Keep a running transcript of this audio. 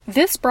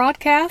This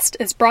broadcast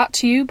is brought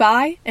to you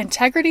by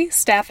Integrity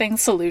Staffing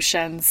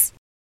Solutions.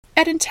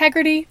 At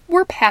Integrity,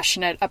 we're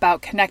passionate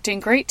about connecting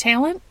great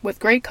talent with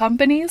great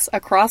companies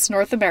across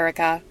North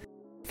America.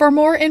 For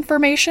more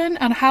information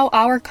on how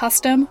our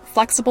custom,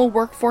 flexible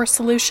workforce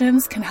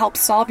solutions can help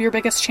solve your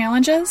biggest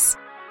challenges,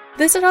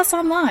 visit us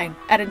online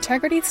at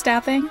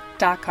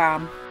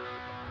integritystaffing.com.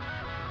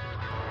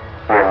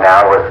 You're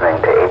now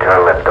listening to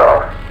HR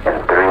Liftoff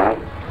in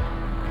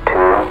 3,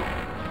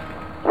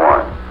 2,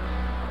 1.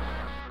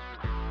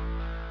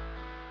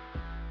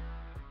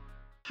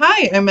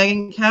 Hi, I'm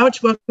Megan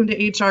Couch. Welcome to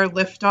HR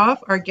Liftoff.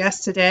 Our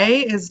guest today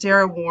is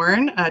Dara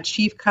Warren,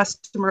 Chief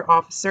Customer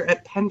Officer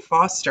at Penn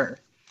Foster.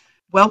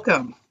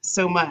 Welcome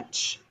so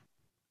much.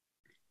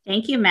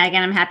 Thank you,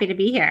 Megan. I'm happy to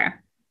be here.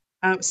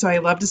 So I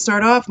love to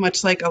start off,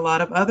 much like a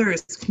lot of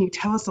others. Can you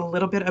tell us a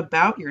little bit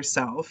about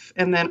yourself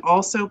and then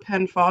also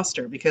Penn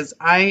Foster? Because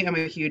I am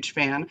a huge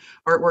fan.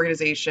 Our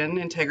organization,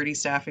 Integrity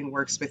Staffing,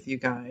 works with you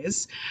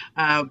guys.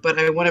 But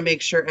I want to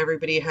make sure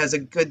everybody has a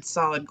good,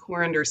 solid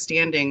core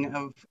understanding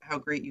of how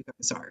great you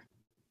guys are.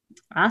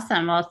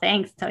 Awesome. Well,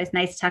 thanks. It's always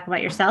nice to talk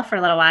about yourself for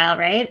a little while,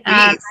 right?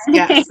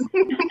 Yes.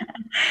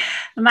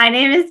 My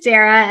name is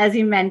Dara. As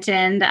you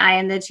mentioned, I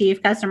am the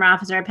Chief Customer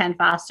Officer at Penn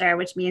Foster,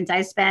 which means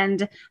I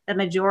spend the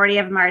majority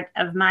of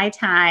my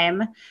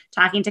time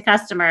talking to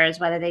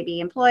customers, whether they be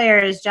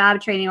employers, job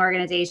training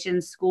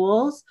organizations,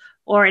 schools,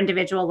 or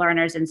individual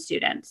learners and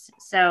students.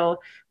 So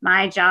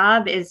my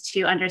job is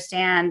to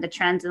understand the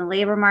trends in the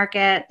labor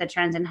market, the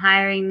trends in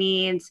hiring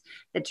needs,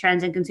 the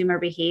trends in consumer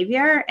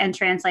behavior, and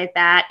translate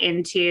that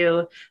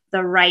into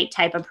the right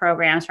type of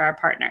programs for our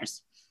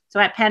partners. So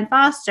at Penn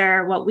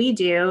Foster, what we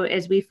do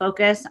is we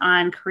focus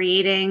on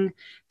creating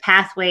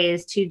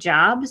pathways to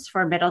jobs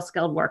for middle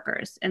skilled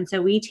workers. And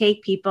so we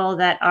take people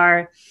that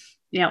are,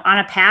 on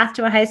a path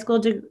to a high school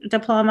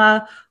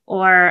diploma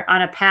or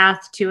on a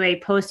path to a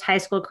post-high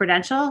school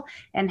credential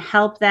and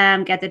help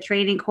them get the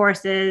training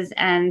courses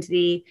and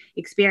the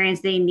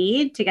experience they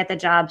need to get the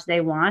jobs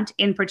they want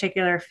in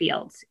particular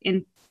fields.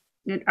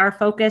 Our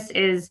focus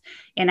is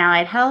in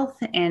allied health,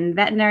 in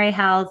veterinary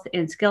health,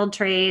 in skilled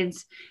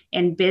trades,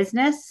 in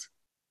business,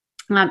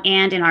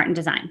 and in art and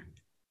design.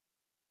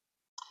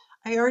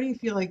 I already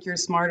feel like you're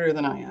smarter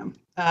than I am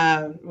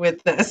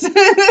with this. So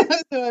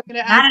I'm going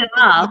to ask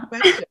you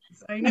questions.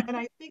 I know, and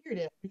I figured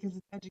it because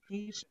it's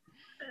education.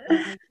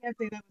 I can't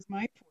say that was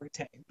my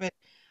forte, but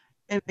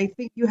I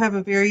think you have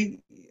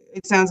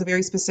it sounds a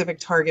very specific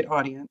target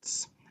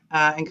audience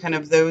and kind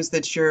of those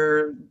that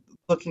you're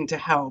looking to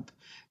help.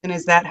 And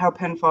is that how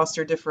Penn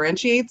Foster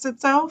differentiates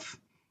itself?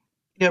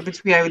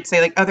 Between, I would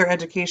say, like other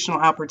educational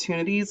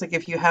opportunities, like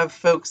if you have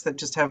folks that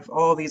just have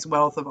all these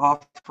wealth of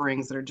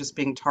offerings that are just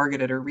being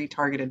targeted or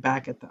retargeted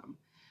back at them.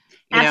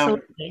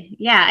 Absolutely.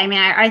 Yeah.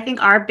 I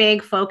think our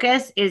big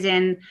focus is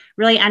in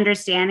really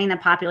understanding the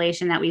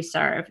population that we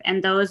serve.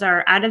 And those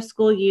are out of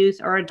school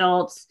youth or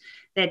adults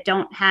that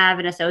don't have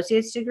an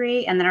associate's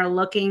degree and that are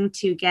looking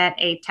to get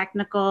a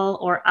technical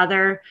or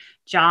other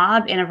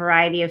job in a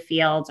variety of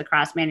fields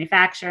across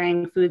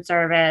manufacturing, food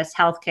service,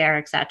 healthcare,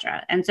 et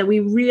cetera. And so we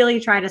really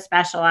try to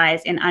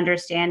specialize in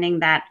understanding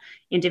that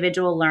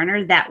individual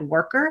learner, that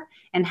worker,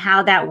 and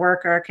how that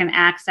worker can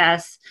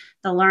access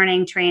the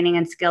learning, training,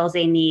 and skills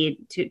they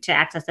need to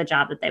access the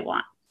job that they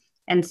want.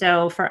 And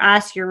so for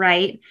us, you're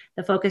right,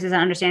 the focus is on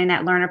understanding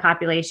that learner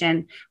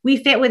population. We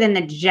fit within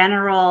the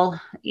general,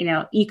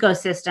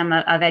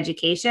 ecosystem of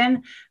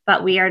education,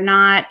 but we are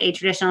not a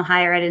traditional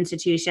higher ed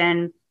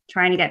institution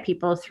trying to get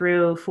people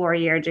through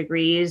 4-year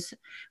degrees.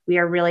 We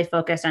are really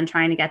focused on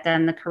trying to get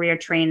them the career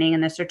training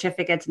and the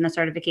certificates and the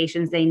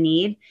certifications they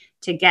need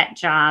to get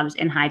jobs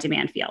in high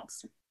demand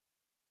fields.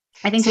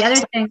 I think the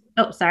other thing,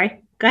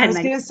 sorry. Go ahead, I was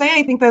going to say,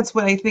 I think that's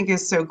what I think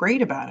is so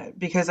great about it,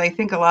 because I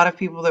think a lot of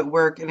people that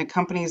work in the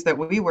companies that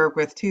we work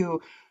with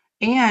too,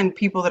 and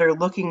people that are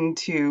looking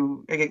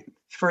to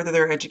further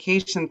their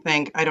education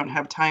think, I don't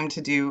have time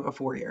to do a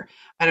 4-year.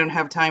 I don't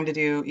have time to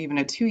do even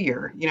a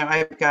 2-year.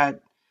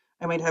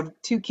 I might have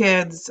 2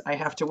 kids. I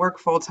have to work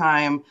full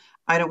time.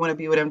 I don't want to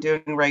be what I'm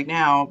doing right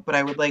now, but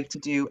I would like to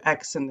do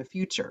X in the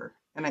future.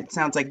 And it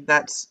sounds like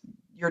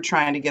you're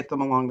trying to get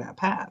them along that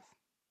path.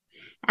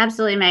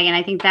 Absolutely, Megan.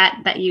 I think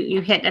that you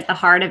hit at the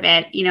heart of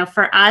it.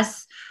 For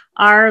us,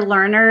 our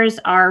learners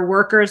are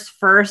workers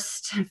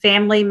first,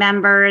 family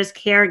members,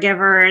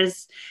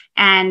 caregivers,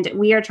 and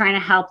we are trying to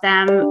help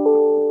them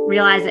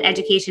realize that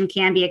education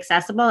can be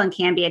accessible and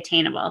can be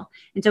attainable.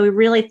 And so we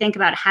really think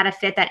about how to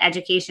fit that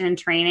education and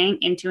training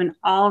into an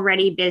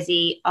already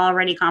busy,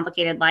 already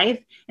complicated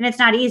life. And it's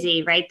not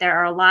easy, right? There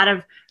are a lot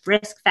of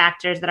risk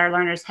factors that our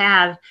learners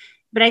have.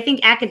 But I think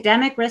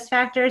academic risk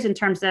factors in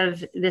terms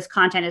of this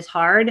content is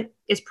hard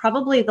is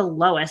probably the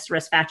lowest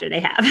risk factor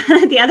they have.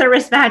 The other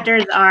risk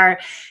factors are,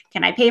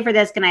 can I pay for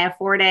this? Can I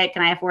afford it?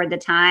 Can I afford the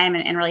time?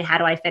 And really, how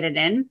do I fit it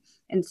in?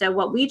 And so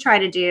what we try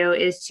to do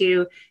is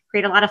to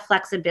create a lot of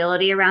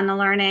flexibility around the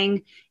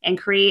learning and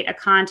create a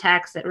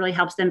context that really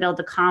helps them build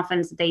the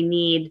confidence that they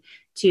need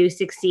to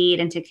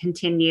succeed and to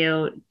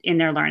continue in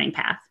their learning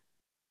path.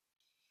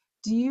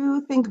 Do you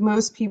think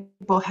most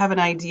people have an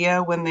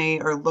idea when they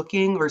are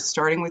looking or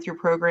starting with your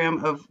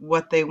program of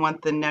what they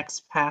want the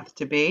next path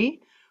to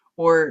be?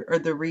 Or are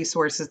the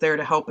resources there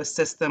to help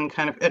assist them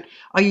kind of?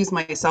 I'll use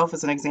myself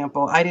as an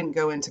example. I didn't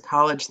go into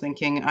college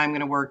thinking I'm going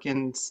to work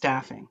in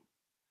staffing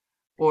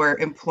or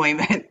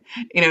employment.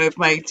 If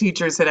my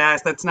teachers had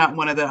asked, that's not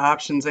one of the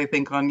options, I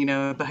think, on,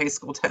 the high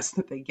school test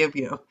that they give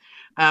you.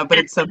 But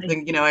it's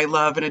something, I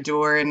love and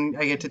adore, and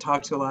I get to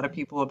talk to a lot of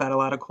people about a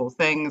lot of cool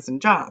things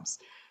and jobs.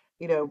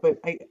 But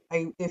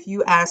if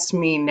you asked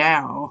me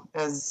now,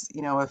 as, a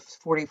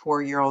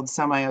 44-year-old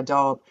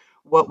semi-adult,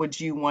 what would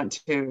you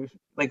want to,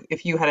 like,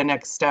 if you had a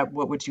next step,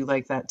 what would you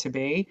like that to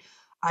be?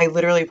 I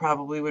literally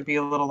probably would be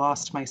a little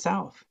lost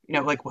myself.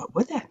 Like, what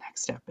would that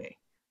next step be?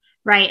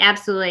 Right,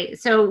 absolutely.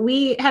 So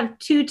we have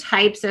two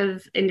types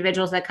of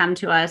individuals that come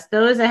to us.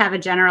 Those that have a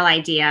general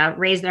idea,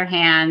 raise their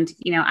hand,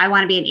 I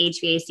want to be an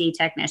HVAC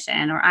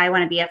technician, or I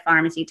want to be a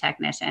pharmacy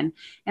technician.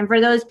 And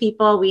for those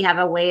people, we have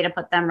a way to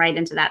put them right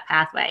into that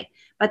pathway.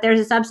 But there's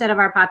a subset of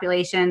our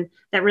population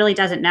that really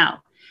doesn't know.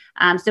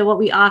 So what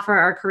we offer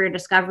are career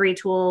discovery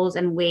tools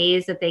and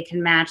ways that they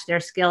can match their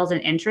skills and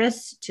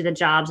interests to the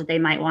jobs that they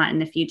might want in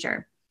the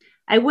future.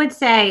 I would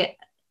say,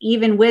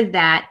 even with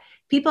that,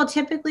 people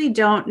typically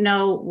don't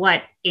know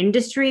what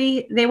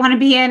industry they want to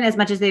be in as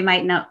much as they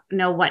might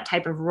know what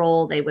type of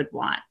role they would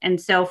want. And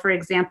so, for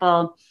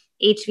example,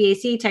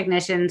 HVAC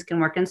technicians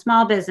can work in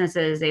small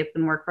businesses, they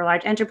can work for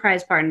large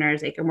enterprise partners,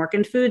 they can work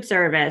in food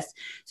service.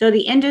 So the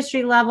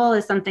industry level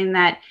is something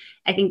that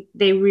I think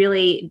they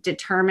really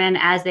determine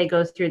as they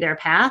go through their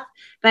path,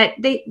 but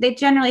they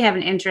generally have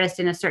an interest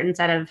in a certain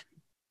set of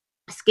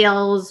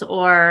skills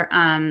or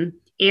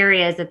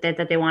areas that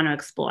they want to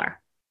explore.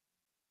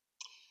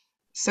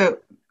 So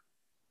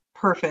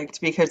perfect,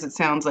 because it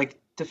sounds like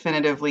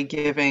definitively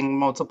giving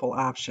multiple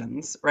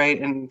options, right?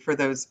 And for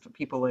those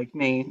people like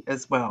me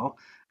as well,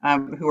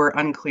 who are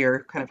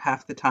unclear kind of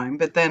half the time.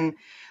 But then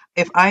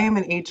if I am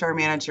an HR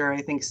manager,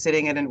 I think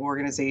sitting at an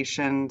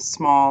organization,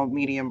 small,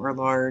 medium, or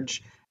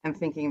large, and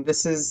thinking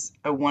this is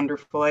a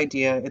wonderful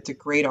idea, it's a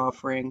great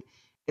offering,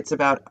 it's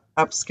about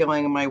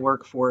upskilling my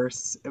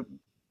workforce,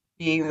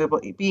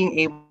 being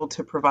able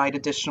to provide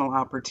additional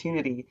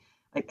opportunity.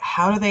 Like,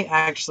 how do they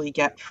actually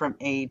get from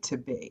A to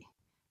B?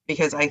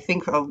 Because I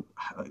think a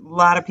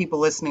lot of people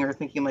listening are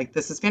thinking, like,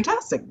 this is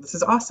fantastic, this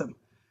is awesome.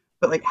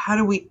 But, like, how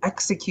do we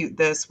execute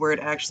this where it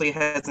actually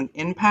has an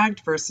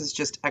impact versus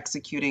just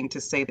executing to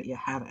say that you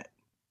have it?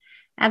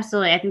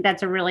 Absolutely. I think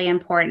that's a really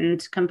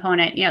important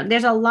component.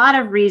 There's a lot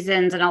of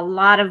reasons and a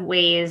lot of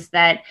ways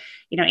that,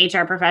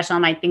 HR professional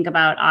might think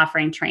about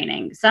offering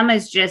training. Some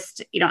is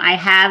just, I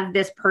have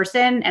this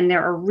person and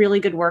they're a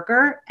really good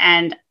worker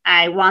and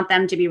I want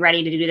them to be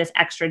ready to do this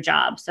extra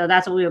job. So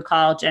that's what we would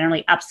call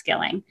generally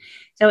upskilling.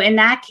 So in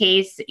that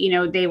case,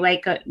 they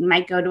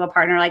might go to a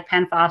partner like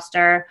Penn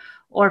Foster,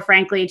 or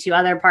frankly to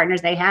other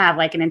partners they have,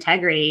 like an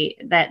Integrity,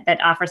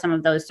 that offer some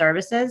of those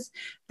services.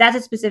 That's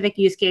a specific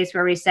use case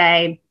where we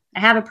say, I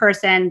have a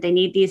person, they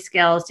need these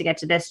skills to get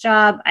to this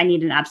job, I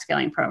need an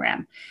upskilling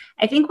program.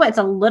 I think what's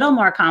a little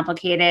more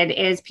complicated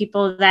is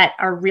people that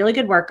are really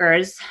good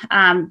workers.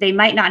 They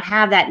might not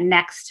have that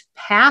next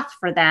path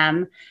for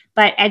them,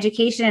 but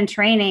education and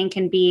training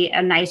can be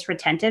a nice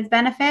retentive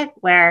benefit,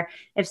 where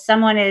if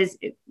someone is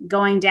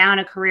going down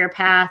a career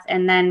path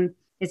and then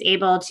is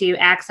able to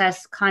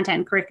access content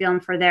and curriculum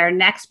for their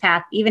next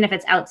path, even if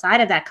it's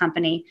outside of that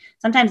company,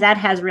 sometimes that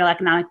has real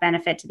economic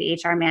benefit to the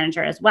HR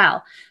manager as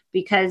well,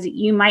 because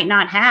you might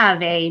not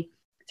have a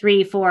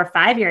 3, 4,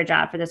 5-year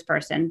job for this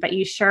person, but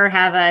you sure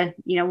have a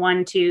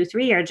 1, 2,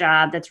 3-year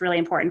job that's really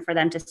important for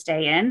them to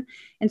stay in.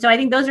 And so I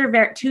think those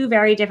are two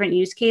very different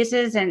use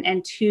cases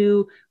and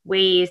two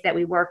ways that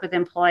we work with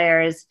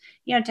employers,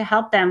 to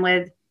help them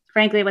with,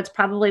 frankly, what's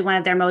probably one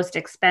of their most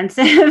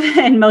expensive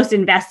and most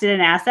invested in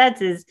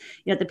assets is,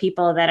 the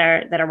people that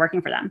are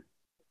working for them.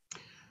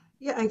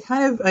 Yeah,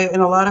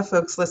 and a lot of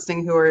folks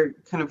listening who are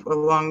kind of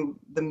along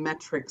the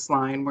metrics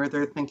line where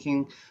they're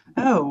thinking,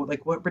 oh,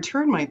 like, what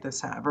return might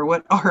this have, or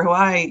what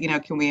ROI,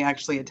 can we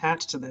actually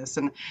attach to this?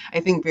 And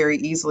I think very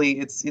easily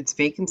it's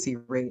vacancy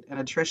rate and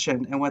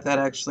attrition and what that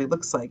actually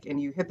looks like.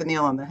 And you hit the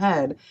nail on the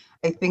head.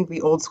 I think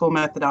the old school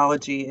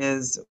methodology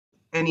is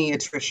any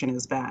attrition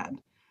is bad,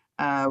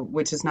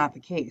 which is not the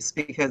case,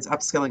 because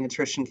upskilling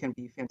attrition can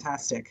be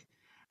fantastic.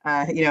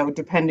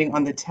 Depending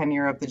on the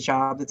tenure of the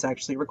job that's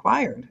actually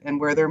required and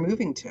where they're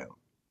moving to.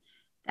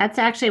 That's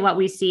actually what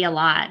we see a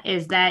lot,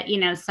 is that,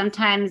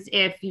 sometimes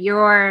if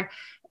you're,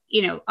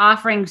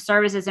 offering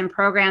services and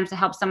programs to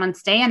help someone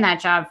stay in that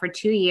job for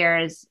 2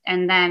 years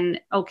and then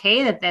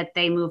that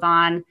they move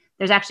on,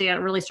 there's actually a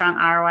really strong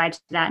ROI to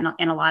that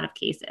in a lot of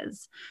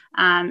cases.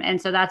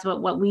 And so that's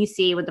what we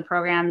see with the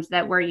programs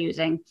that we're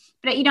using.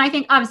 But, I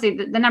think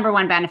obviously the number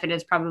one benefit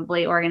is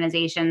probably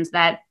organizations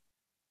that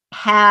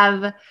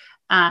have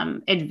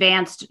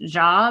advanced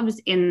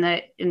jobs in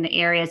the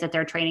areas that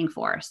they're training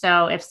for.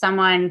 So if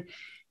someone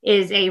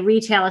is a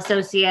retail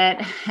associate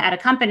at a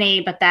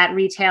company, but that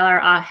retailer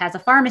has a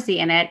pharmacy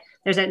in it,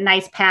 there's a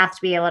nice path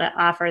to be able to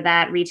offer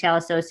that retail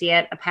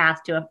associate a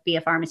path to be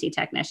a pharmacy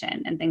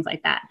technician and things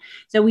like that.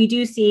 So we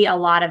do see a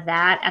lot of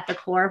that at the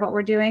core of what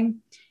we're doing.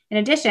 In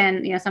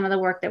addition, some of the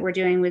work that we're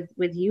doing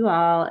with you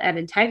all at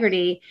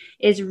Integrity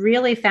is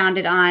really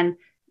founded on,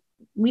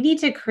 we need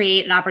to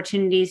create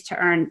opportunities to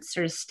earn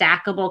sort of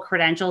stackable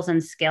credentials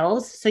and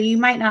skills. So you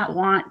might not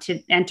want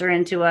to enter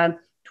into a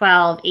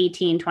 12,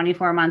 18,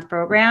 24-month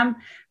program,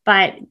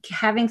 but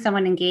having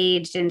someone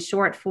engaged in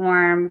short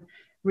form,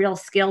 real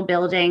skill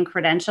building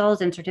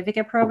credentials and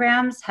certificate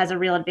programs has a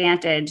real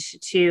advantage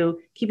to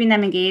keeping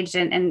them engaged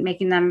and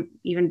making them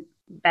even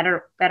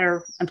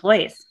better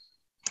employees.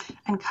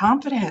 And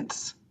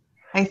confidence.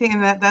 I think,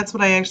 and that's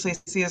what I actually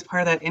see as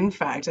part of that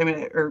impact. I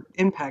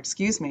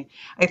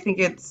think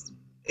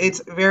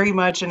it's very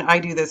much, and I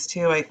do this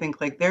too, I think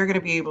like they're going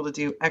to be able to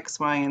do X,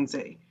 Y, and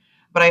Z.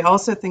 But I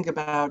also think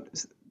about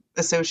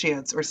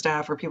associates or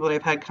staff or people that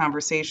I've had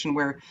conversation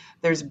where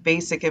there's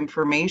basic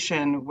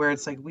information where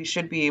it's like, we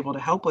should be able to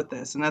help with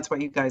this. And that's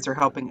what you guys are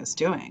helping us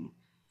doing.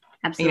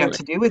 Absolutely.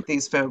 To do with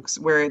these folks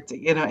where it's,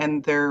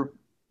 and their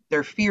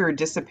fear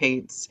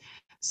dissipates.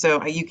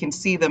 So you can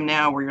see them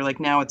now where you're like,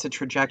 now it's a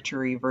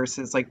trajectory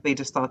versus like they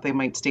just thought they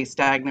might stay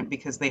stagnant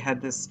because they had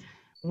this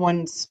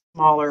one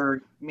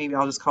smaller, maybe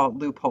I'll just call it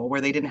loophole, where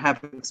they didn't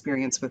have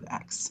experience with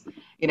X,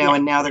 Yeah.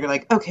 And now they're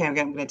like, okay, I'm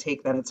going to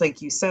take that. It's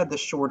like you said, the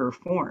shorter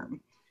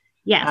form.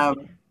 Yes.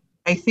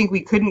 I think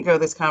we couldn't go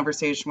this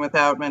conversation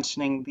without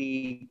mentioning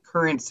the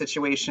current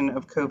situation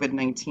of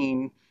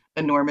COVID-19,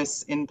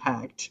 enormous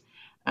impact.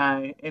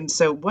 And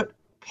so what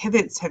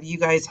pivots have you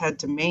guys had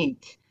to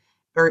make?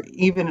 Or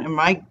even in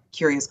my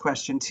curious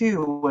question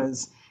too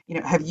was,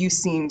 have you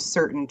seen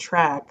certain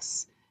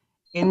tracks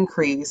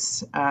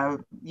increase,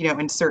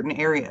 in certain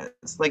areas?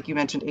 Like you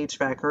mentioned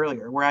HVAC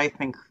earlier, where I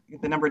think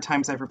the number of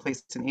times I've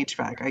replaced an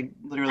HVAC, I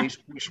literally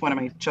wish one of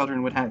my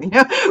children would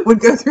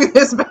go through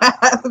this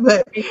path.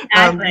 But,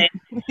 exactly.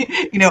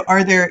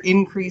 Are there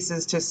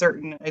increases to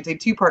certain, I'd say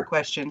two-part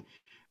question.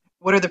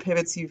 What are the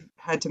pivots you've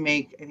had to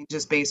make, I think,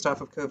 just based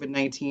off of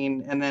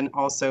COVID-19, and then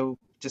also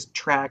just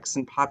tracks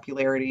and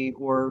popularity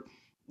or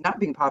not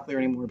being popular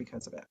anymore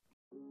because of it?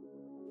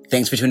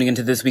 Thanks for tuning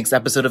into this week's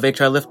episode of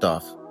HR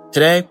Liftoff.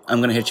 Today, I'm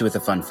going to hit you with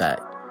a fun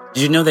fact.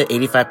 Did you know that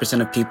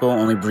 85% of people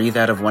only breathe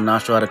out of one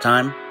nostril at a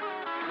time?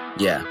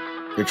 Yeah,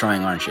 you're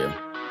trying, aren't you?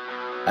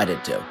 I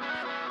did too.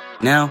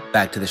 Now,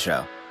 back to the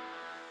show.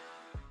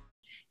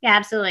 Yeah,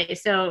 absolutely.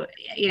 So,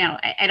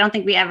 I don't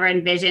think we ever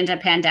envisioned a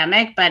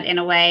pandemic, but in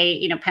a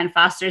way, Penn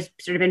Foster's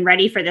sort of been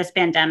ready for this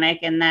pandemic,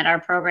 and that our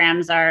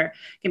programs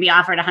can be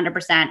offered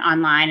 100%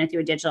 online and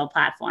through a digital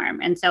platform.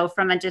 And so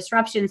from a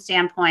disruption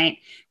standpoint,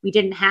 we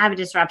didn't have a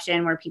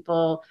disruption where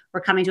people were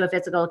coming to a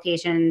physical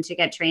location to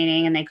get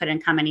training and they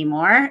couldn't come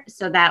anymore.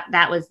 So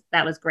that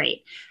was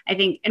great. I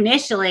think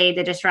initially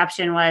the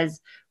disruption was,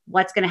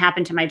 what's going to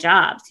happen to my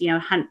jobs?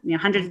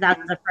 Hundreds of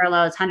thousands of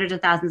furloughs, hundreds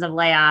of thousands of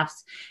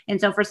layoffs.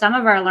 And so for some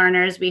of our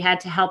learners, we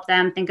had to help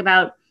them think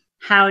about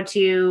how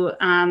to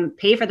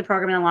pay for the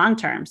program in the long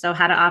term. So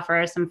how to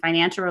offer some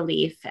financial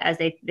relief as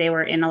they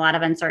were in a lot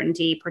of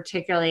uncertainty,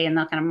 particularly in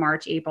the kind of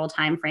March, April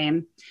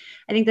timeframe.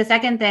 I think the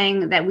second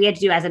thing that we had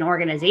to do as an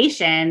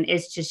organization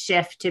is to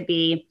shift to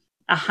be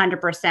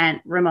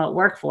 100% remote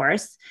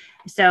workforce.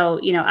 So,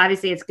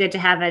 obviously it's good to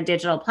have a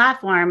digital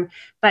platform,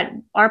 but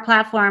our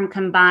platform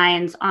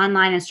combines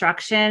online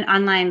instruction,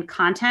 online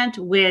content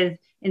with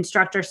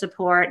instructor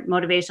support,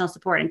 motivational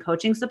support, and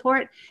coaching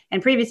support.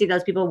 And previously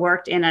those people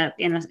worked in a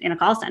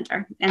call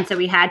center. And so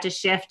we had to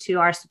shift to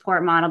our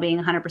support model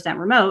being 100%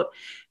 remote,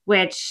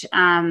 which,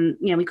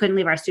 we couldn't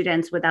leave our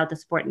students without the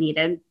support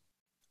needed.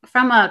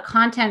 From a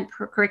content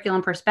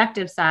curriculum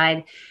perspective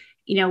side,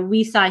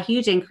 we saw a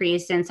huge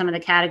increase in some of the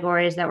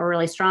categories that we're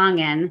really strong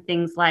in,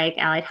 things like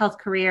allied health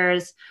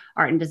careers,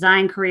 art and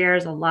design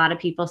careers, a lot of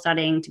people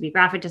studying to be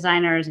graphic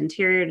designers,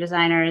 interior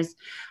designers,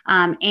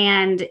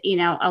 and,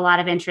 a lot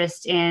of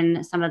interest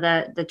in some of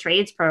the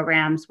trades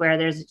programs where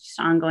there's just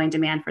ongoing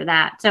demand for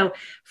that. So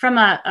from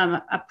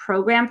a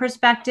program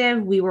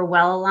perspective, we were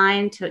well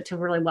aligned to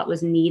really what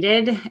was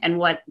needed and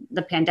what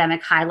the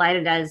pandemic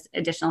highlighted as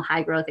additional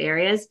high growth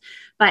areas.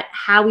 But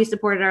how we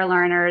supported our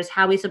learners,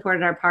 how we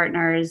supported our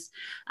partners,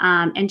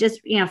 and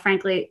just,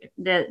 frankly,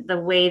 the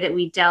way that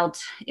we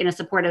dealt in a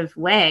supportive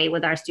way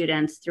with our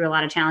students through a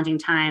lot of challenging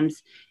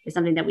times is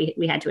something that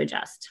we had to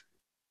adjust.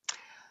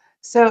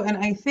 So, and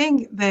I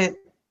think that,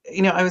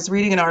 I was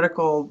reading an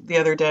article the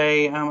other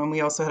day, and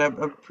we also had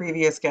a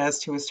previous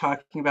guest who was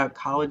talking about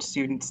college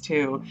students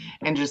too,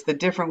 and just the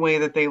different way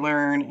that they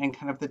learn and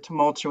kind of the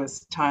tumultuous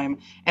time.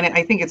 And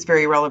I think it's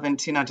very relevant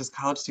to not just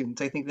college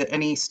students. I think that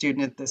any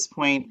student at this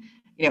point,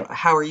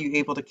 how are you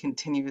able to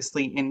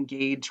continuously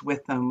engage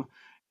with them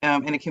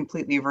in a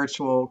completely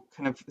virtual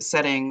kind of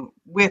setting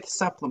with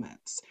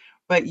supplements?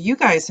 But you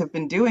guys have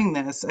been doing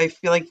this. I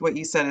feel like what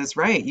you said is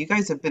right. You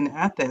guys have been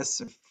at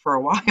this for a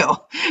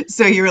while.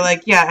 So you're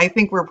like, yeah, I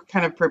think we're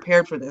kind of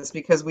prepared for this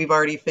because we've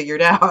already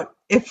figured out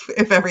if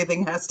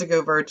everything has to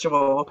go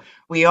virtual,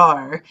 we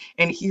are.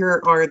 And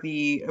here are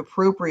the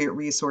appropriate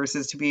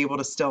resources to be able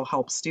to still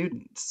help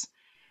students.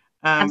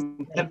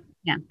 Absolutely.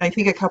 Yeah. I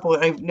think I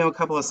know a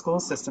couple of school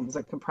systems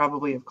that could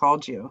probably have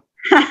called you.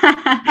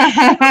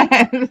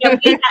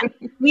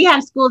 We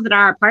have schools that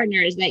are our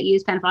partners that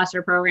use Penn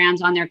Foster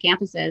programs on their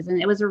campuses,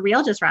 and it was a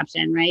real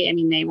disruption, right? I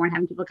mean, they weren't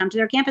having people come to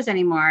their campus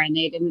anymore, and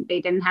they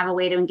didn't have a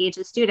way to engage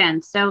the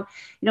students. So,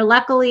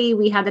 luckily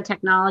we had the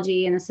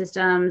technology and the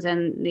systems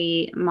and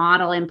the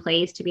model in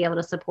place to be able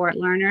to support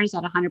learners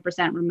at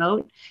 100%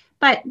 remote.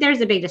 But there's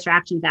a big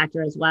distraction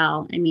factor as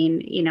well. I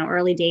mean,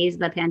 early days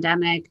of the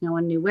pandemic, no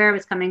one knew where it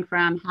was coming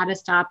from, how to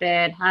stop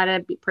it, how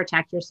to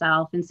protect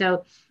yourself. And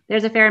so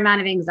there's a fair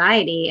amount of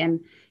anxiety.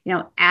 And,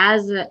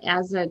 as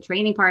a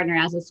training partner,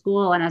 as a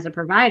school, and as a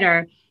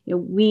provider,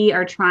 we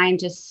are trying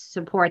to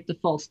support the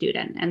full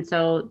student. And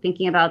so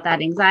thinking about that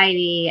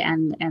anxiety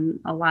and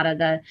a lot of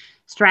the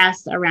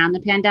stress around the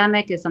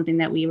pandemic is something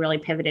that we really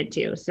pivoted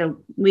to. So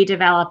we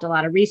developed a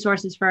lot of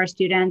resources for our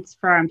students,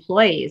 for our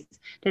employees,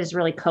 to just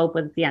really cope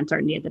with the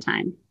uncertainty at the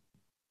time.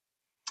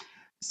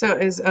 So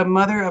as a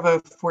mother of a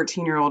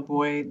 14-year-old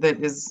boy that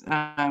is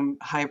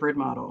hybrid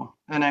model,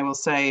 and I will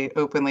say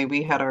openly,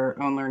 we had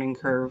our own learning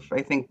curve,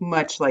 I think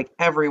much like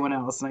everyone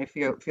else, and I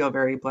feel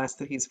very blessed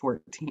that he's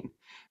 14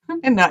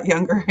 and not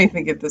younger, I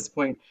think at this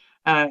point,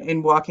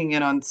 in walking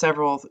in on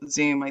several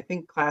Zoom, I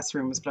think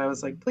classrooms, but I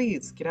was like,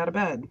 please get out of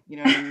bed.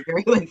 You're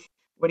very like,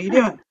 what are you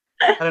doing?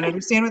 I don't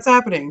understand what's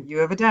happening. You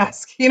have a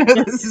desk.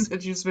 This is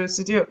what you're supposed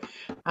to do.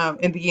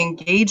 And the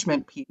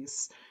engagement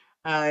piece,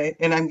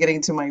 and I'm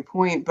getting to my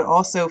point, but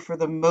also for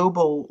the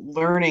mobile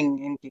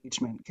learning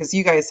engagement, because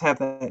you guys have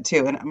that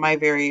too. And my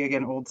very,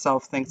 again, old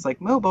self thinks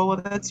like mobile, well,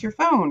 that's your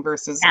phone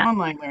versus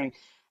online learning.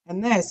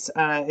 And this,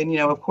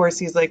 of course,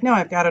 he's like, no,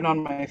 I've got it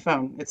on my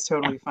phone. It's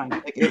totally fine.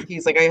 Like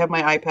he's like, I have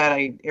my iPad,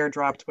 I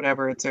airdropped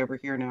whatever, it's over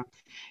here now.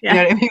 Yeah. You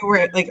know what I mean?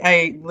 Where like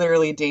I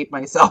literally date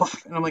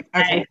myself, and I'm like,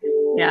 okay,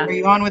 yeah. Are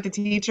you on with the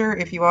teacher?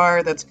 If you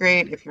are, that's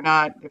great. If you're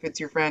not, if it's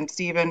your friend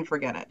Steven,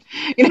 forget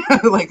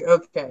it. Like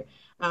okay.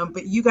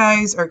 But you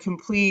guys are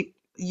complete.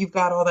 You've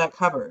got all that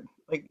covered.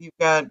 Like you've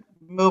got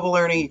mobile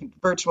learning,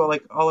 virtual,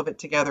 like all of it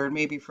together. And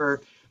maybe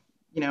for,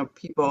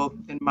 people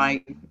in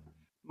my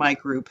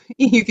group,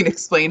 you can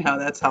explain how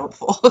that's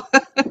helpful.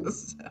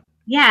 So.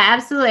 Yeah,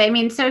 absolutely. I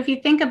mean, so if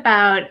you think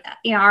about,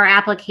 our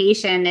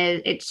application,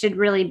 it should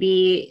really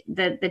be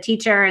the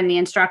teacher and the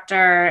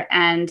instructor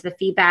and the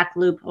feedback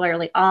loop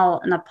literally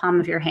all in the palm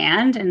of your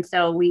hand. And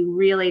so we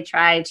really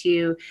try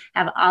to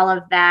have all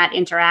of that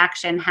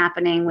interaction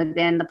happening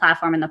within the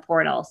platform and the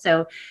portal.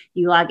 So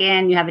you log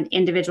in, you have an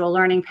individual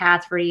learning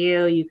path for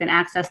you. You can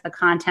access the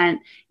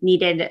content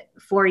needed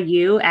for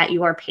you at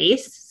your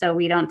pace. So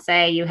we don't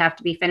say you have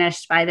to be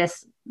finished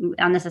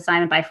on this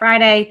assignment by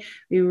Friday.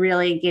 We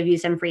really give you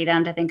some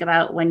freedom to think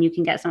about when you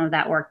can get some of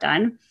that work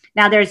done.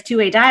 Now there's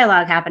two-way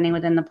dialogue happening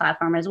within the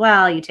platform as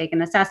well. You take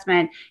an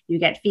assessment, you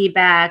get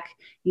feedback,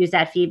 use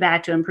that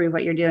feedback to improve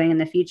what you're doing in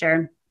the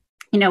future.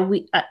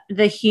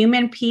 The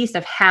human piece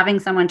of having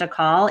someone to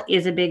call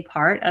is a big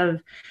part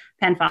of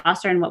Penn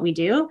Foster and what we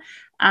do.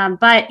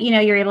 But,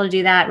 you're able to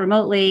do that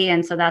remotely.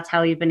 And so that's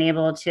how we've been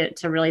able to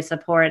really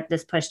support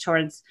this push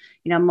towards,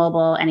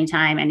 mobile,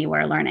 anytime,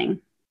 anywhere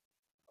learning.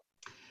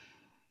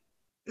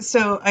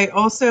 So I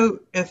also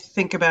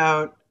think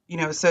about,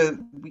 so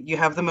you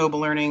have the mobile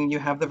learning, you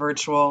have the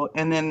virtual,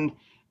 and then,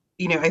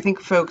 I think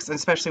folks,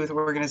 especially with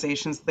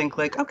organizations, think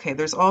like, okay,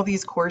 there's all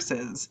these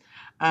courses,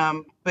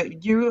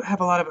 but you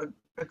have a lot of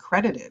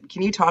accredited.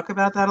 Can you talk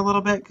about that a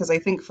little bit? Because I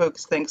think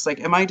folks think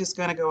like, am I just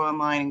going to go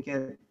online and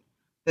get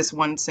this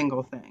one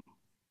single thing?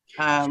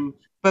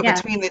 But yeah.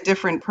 Between the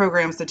different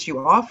programs that you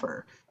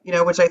offer,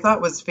 which I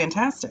thought was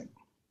fantastic.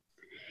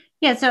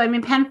 Yeah, so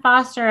Penn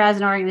Foster as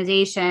an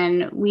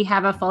organization, we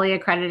have a fully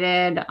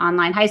accredited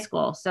online high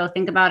school. So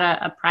think about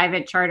a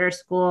private charter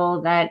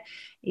school that,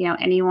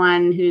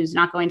 anyone who's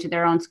not going to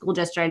their own school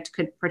district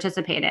could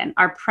participate in.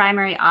 Our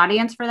primary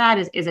audience for that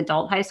is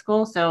adult high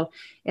school. So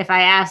if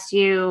I asked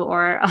you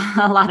or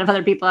a lot of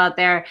other people out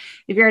there,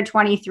 if you're a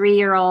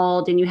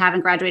 23-year-old and you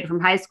haven't graduated from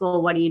high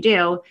school, what do you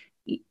do?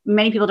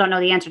 Many people don't know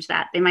the answer to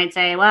that. They might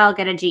say, well,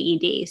 get a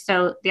GED.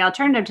 So the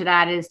alternative to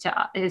that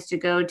is to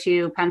go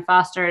to Penn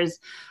Foster's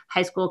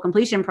high school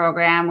completion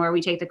program, where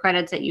we take the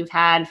credits that you've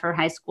had for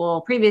high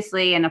school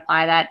previously and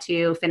apply that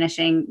to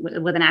finishing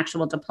with an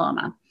actual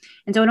diploma.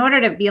 And so in order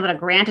to be able to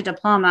grant a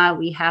diploma,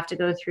 we have to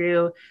go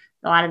through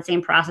a lot of the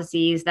same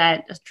processes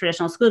that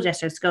traditional school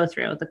districts go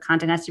through. The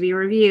content has to be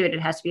reviewed, it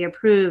has to be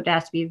approved, it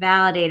has to be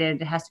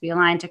validated, it has to be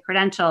aligned to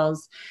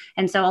credentials.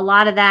 And so a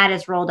lot of that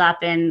is rolled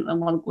up in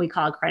what we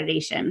call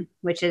accreditation,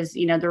 which is,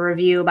 the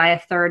review by a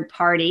third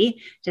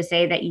party to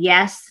say that,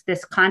 yes,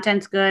 this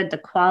content's good, the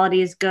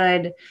quality is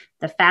good,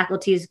 the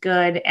faculty is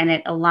good, and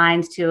it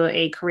aligns to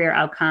a career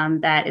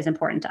outcome that is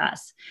important to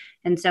us.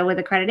 And so with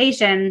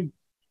accreditation,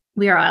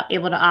 we are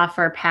able to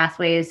offer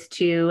pathways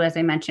to, as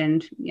I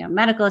mentioned,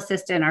 medical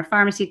assistant or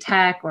pharmacy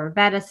tech or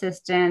vet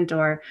assistant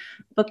or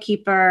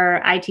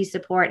bookkeeper, IT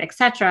support, et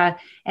cetera.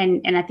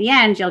 And at the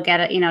end, you'll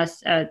get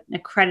an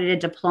accredited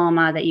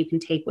diploma that you can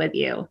take with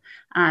you.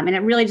 And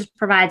it really just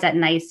provides that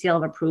nice seal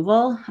of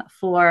approval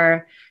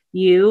for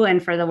you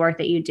and for the work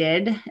that you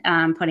did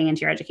putting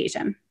into your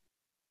education.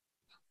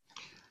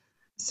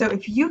 So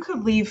if you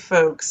could leave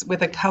folks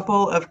with a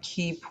couple of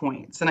key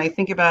points, and I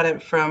think about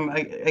it from,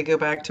 I go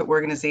back to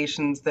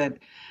organizations that,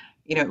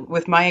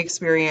 with my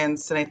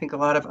experience, and I think a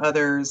lot of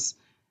others,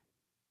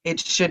 it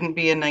shouldn't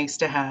be a nice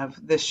to have.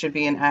 This should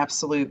be an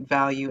absolute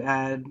value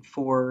add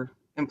for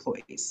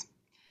employees.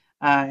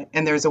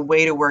 And there's a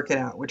way to work it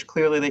out, which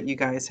clearly that you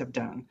guys have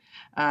done.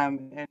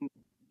 And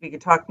we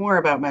could talk more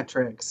about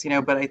metrics,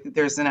 but I think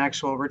there's an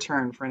actual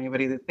return for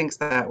anybody that thinks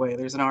that way.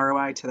 There's an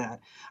ROI to that.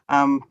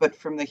 But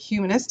from the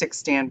humanistic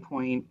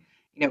standpoint,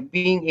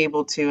 being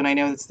able to, and I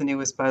know it's the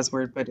newest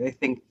buzzword, but I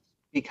think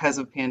because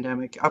of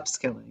pandemic,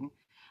 upskilling,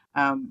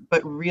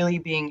 but really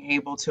being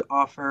able to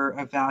offer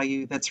a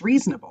value that's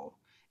reasonable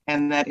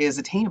and that is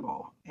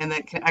attainable and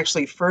that can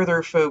actually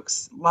further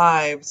folks'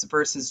 lives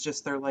versus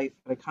just their life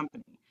at a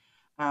company.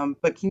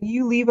 But can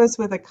you leave us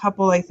with a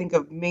couple, I think,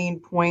 of main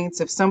points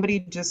if somebody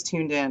just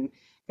tuned in,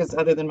 because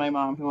other than my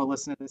mom who will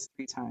listen to this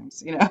 3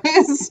 times,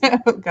 so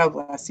God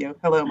bless you.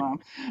 Hello, Mom.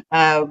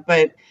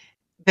 But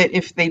that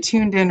if they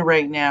tuned in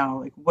right now,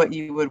 like what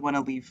you would want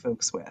to leave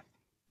folks with.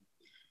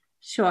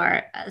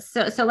 Sure.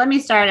 So let me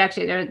start.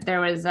 Actually,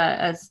 there was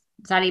a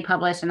study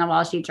published in the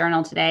Wall Street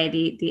Journal today,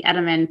 the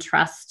Edelman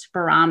Trust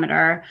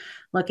Barometer,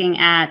 looking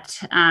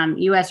at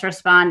U.S.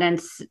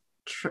 respondents'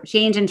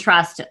 change in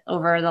trust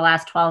over the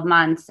last 12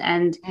 months.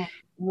 And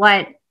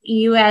what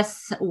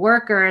U.S.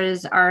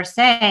 workers are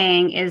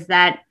saying is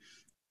that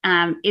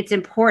it's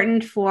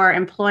important for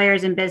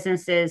employers and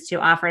businesses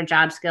to offer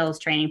job skills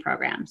training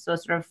programs. So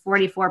sort of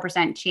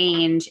 44%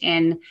 change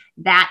in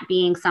that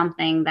being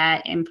something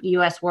that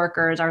U.S.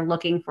 workers are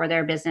looking for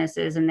their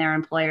businesses and their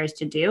employers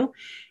to do.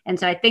 And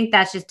so I think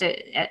that's just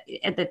at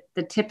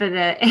the tip of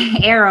the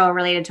arrow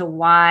related to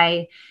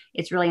why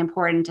it's really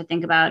important to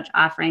think about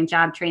offering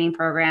job training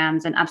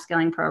programs and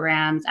upskilling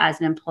programs as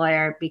an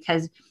employer,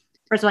 because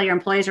first of all, your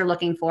employees are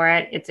looking for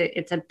it.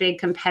 It's a big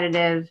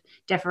competitive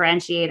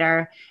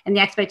differentiator. And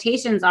the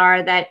expectations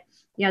are that,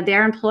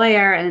 their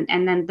employer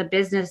and then the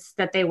business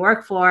that they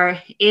work for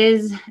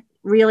is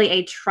really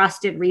a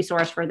trusted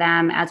resource for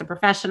them as a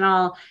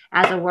professional,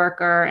 as a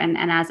worker, and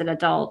as an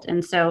adult.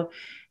 And so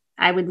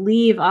I would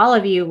leave all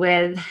of you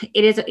with,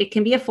 it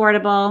can be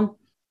affordable.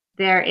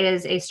 There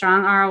is a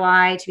strong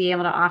ROI to be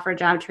able to offer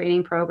job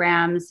training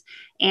programs,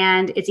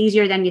 and it's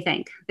easier than you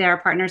think. There are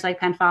partners like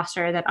Penn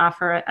Foster that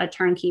offer a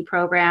turnkey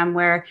program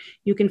where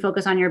you can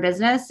focus on your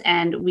business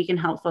and we can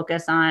help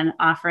focus on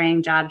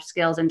offering job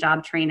skills and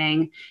job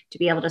training to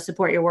be able to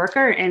support your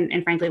worker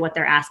and frankly, what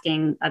they're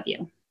asking of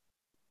you.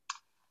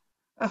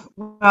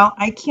 Well,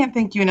 I can't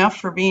thank you enough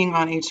for being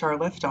on HR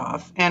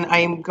Liftoff, and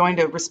I'm going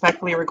to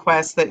respectfully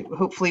request that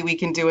hopefully we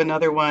can do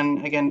another one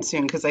again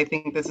soon, because I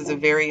think this is a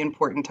very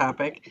important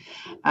topic.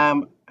 I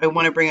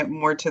want to bring it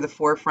more to the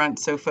forefront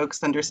so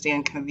folks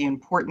understand kind of the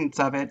importance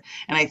of it,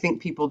 and I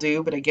think people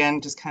do, but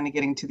again, just kind of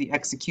getting to the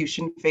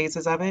execution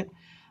phases of it.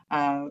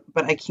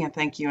 But I can't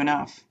thank you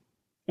enough.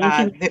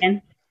 Thank you,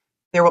 Megan.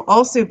 There will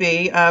also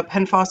be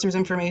Penn Foster's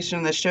information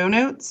in the show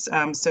notes,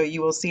 so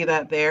you will see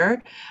that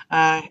there.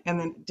 And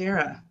then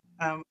Dara,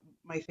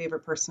 my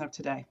favorite person of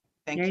today.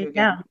 Thank you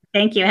again. Go.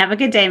 Thank you. Have a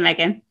good day,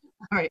 Megan.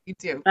 All right, you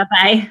too.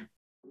 Bye-bye.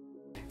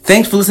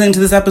 Thanks for listening to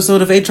this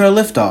episode of HR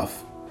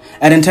Liftoff.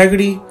 At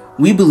Integrity,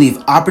 we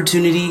believe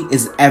opportunity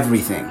is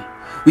everything.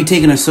 We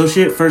take an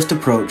associate-first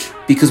approach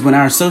because when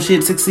our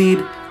associates succeed,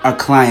 our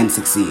clients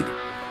succeed.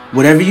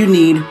 Whatever you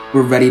need,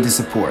 we're ready to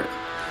support.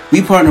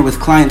 We partner with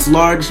clients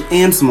large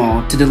and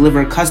small to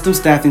deliver custom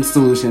staffing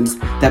solutions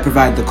that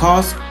provide the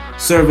cost,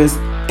 service,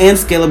 and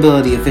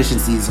scalability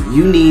efficiencies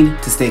you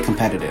need to stay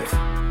competitive.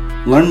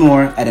 Learn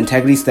more at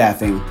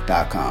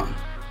integritystaffing.com.